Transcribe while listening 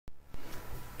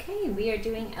Okay, we are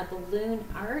doing a balloon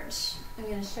arch. I'm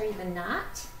going to show you the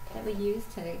knot that we use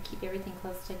to keep everything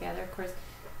close together. Of course,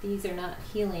 these are not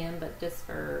helium, but just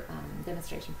for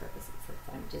demonstration purposes.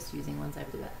 So I'm just using ones I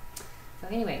blew up. So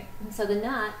anyway, so the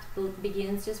knot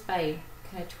begins just by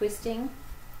kind of twisting,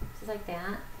 just like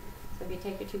that. So if you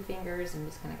take your two fingers and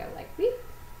just kind of go like whoop,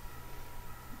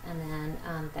 and then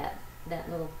that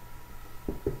little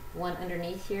one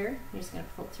underneath here, you're just going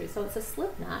to pull it through. So it's a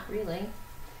slip knot, really.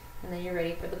 And then you're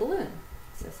ready for the balloon.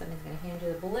 So somebody's going to hand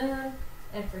you the balloon.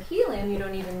 And for helium, you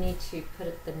don't even need to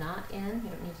put the knot in. You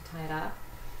don't need to tie it off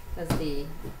because the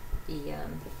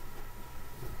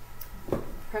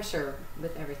pressure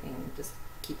with everything just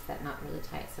keeps that knot really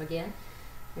tight. So again,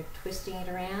 you're twisting it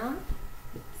around.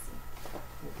 Let's see.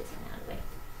 Move this one out of the way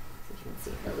so you can see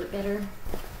it a little bit better.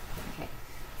 Okay.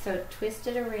 So twist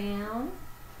it around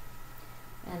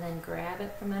and then grab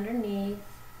it from underneath.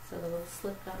 So the little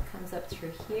slip knot comes up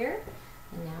through here,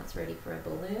 and now it's ready for a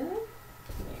balloon.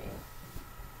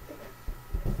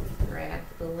 Grab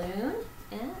the balloon,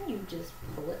 and you just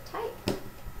pull it tight.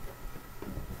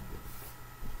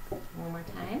 One more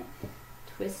time,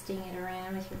 twisting it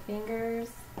around with your fingers.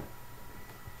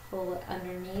 Pull it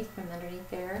underneath, from underneath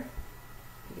there.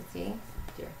 You can see,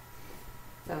 here.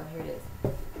 So here it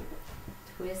is.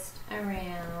 Twist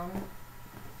around,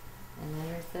 and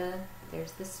then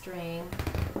there's the string.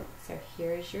 So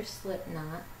here is your slip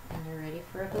knot, and you're ready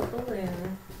for a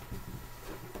balloon.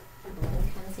 The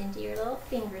balloon comes into your little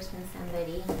fingers from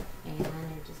somebody, and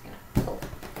you're just going to pull.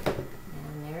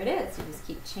 And there it is. You just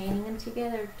keep chaining them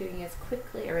together, doing as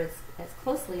quickly or as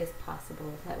closely as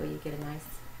possible. That way you get a nice,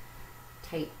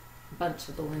 tight bunch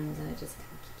of balloons, and it just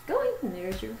keeps going. And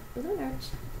there's your balloon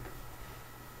arch.